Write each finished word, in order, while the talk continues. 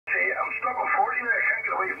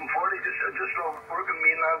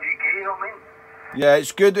you know what I mean? Yeah,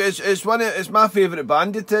 it's good. It's my favourite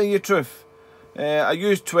band, to tell you the truth. I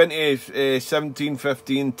use 20, 17,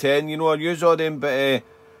 15, 10, you know, I use all them, but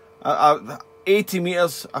 80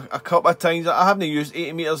 metres a couple of times. I haven't used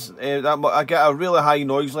 80 metres that much. I get a really high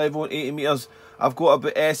noise level on 80 metres. I've got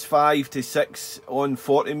about S5 to 6 on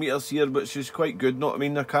 40 metres here, which is quite good, know what I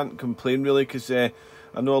mean? I can't complain really, because I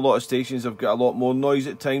know a lot of stations have got a lot more noise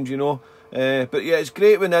at times, you know. But yeah, it's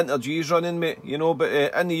great when the Inter-G's running, mate, you know, but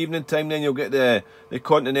in the evening time then you'll get the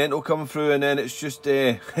Continental coming through, and then it's just,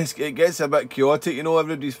 it gets a bit chaotic, you know,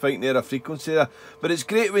 everybody's fighting their frequency there. But it's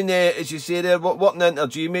great when, as you say there, working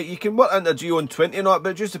Inter-G, mate, you can work Inter-G on 20 or not,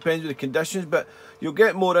 but it just depends on the conditions, but you'll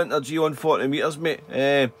get more Inter-G on 40 metres, mate.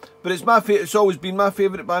 But it's always been my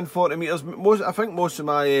favourite band, 40 metres. I think most of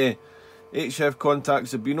my HF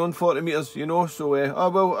contacts have been on 40 metres, you know, so, oh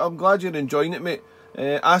well, I'm glad you're enjoying it, mate.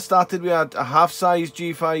 I started with a half-size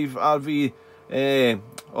G5 RV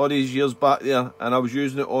all these years back there, and I was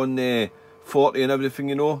using it on 40 and everything,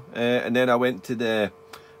 you know, and then I went to the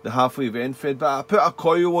half-wave end fed, but I put a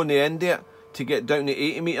coil on the end of it to get down to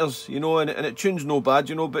 80 metres, you know, and it tunes no bad,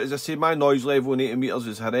 you know, but as I say, my noise level on 80 metres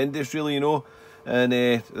is horrendous, really, you know, and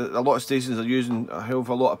a lot of stations are using a hell of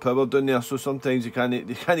a lot of power down there, so sometimes they can't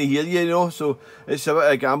hear you, you know, so it's a bit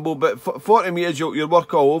of a gamble. But 40 metres you'll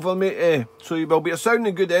work all over, mate, so you will be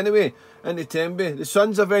sounding good anyway into Tenby. The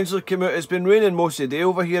sun's eventually come out. It's been raining most of the day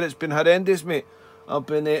over here. It's been horrendous, mate. I've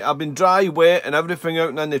been dry, wet and everything out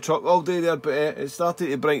and in the truck all day there, but it started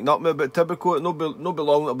to brighten up me, but typical, no be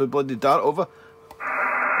long it'll be bloody dark over.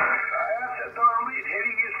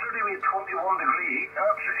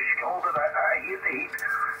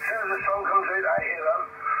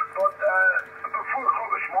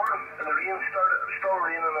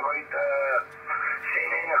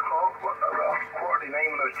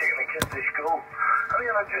 Taking the kids to school. I mean,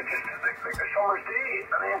 just like a summer's day,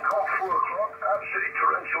 and then come 4 o'clock, absolutely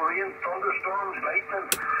torrential rain, thunderstorms, lightning,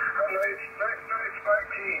 and now it's back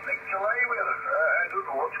to like July weather. I don't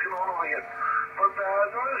know what's going on over here, but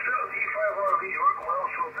no, this little D5 RV's working well,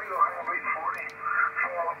 so I think I'll hang about 40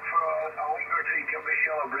 for a week or two, give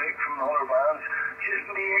myself a break from the other bands. Just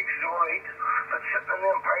in the X is alright, but sitting in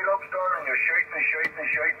them pile-ups there and you're shouting,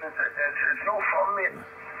 it's no fun, mate.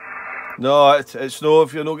 No, it's no,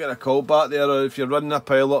 if you're not getting a call back there, or if you're running a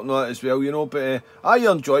pile up and that as well, you know, but I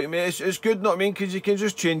enjoy it, mate. It's good, you know what I mean, because you can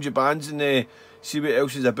just change your bands and see what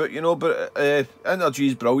else is about, you know, but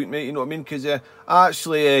Inter-G's brilliant, mate, you know what I mean, because I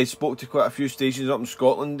actually spoke to quite a few stations up in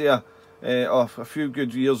Scotland there, a few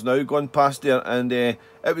good years now gone past there, and it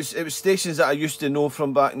was stations that I used to know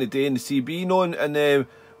from back in the day in the CB, you know, and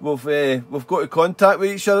we've got to contact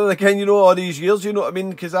with each other again, you know, all these years, you know what I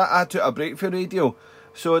mean, because I took a break for radio.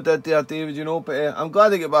 So I did there, David, you know, but I'm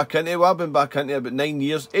glad I get back into it. Well, I've been back into it about 9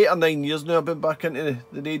 years, 8 or 9 years now I've been back into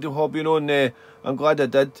the radio hobby, you know, and I'm glad I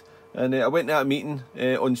did. And I went to that meeting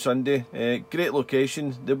on Sunday, great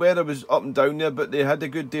location. The weather was up and down there, but they had a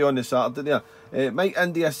good day on the Saturday there. Mike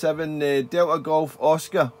India 7, Delta Golf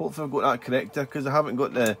Oscar, hopefully I've got that correct there, because I haven't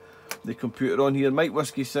got the computer on here. Mike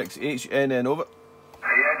Whiskey 6, HNN, over.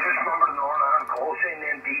 Yeah, just remember the Northern Ireland call sign,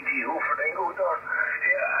 then DGO for Dingo there.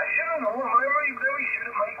 Yeah, I should have known, I should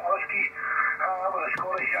have Mike Whiskey with a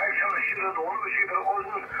Scottish accent. I should have known it was you, but it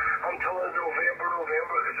wasn't until November,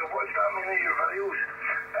 because I watched that many of your videos.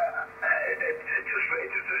 It just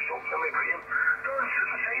registered something in my brain. Don't sit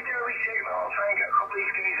inside there every second. I'll try and get a couple of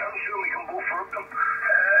these guys. I'm sure we can go for them.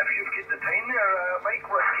 If you've got the time there, Mike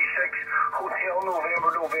Whiskey 6, Hotel November,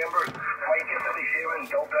 Mike Italy 7,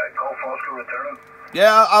 Delta Golf Oscar returning.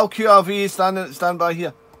 Yeah, I'll QRV, stand by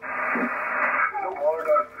here. No bother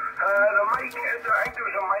there. I think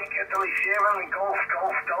there's a Mike Italy 7 and Golf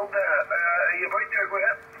Delta. Are you about to go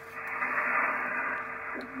ahead?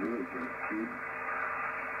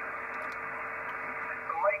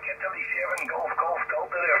 Mike Italy 7 Golf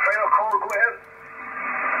Delta there. Final call, go ahead.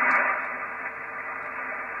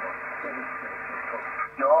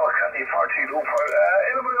 No, I can't be far too low for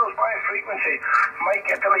anybody else buying frequency. Mike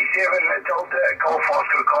Italy 7 Delta Golf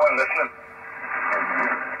Oscar calling, listening.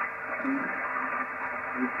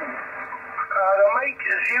 The Mike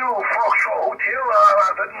 0 Foxtrot Hotel,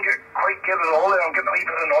 I didn't quite get it all there. I'm getting a wee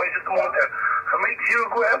bit of noise at the moment there. Mike 0,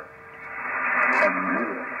 go ahead.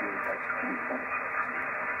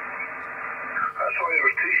 Sorry, there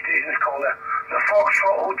was 2 stations called there. The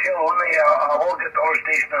Foxtrot Hotel only, I will get the other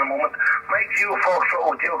station in a moment. Mike 0 Foxtrot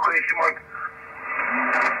Hotel, question mark.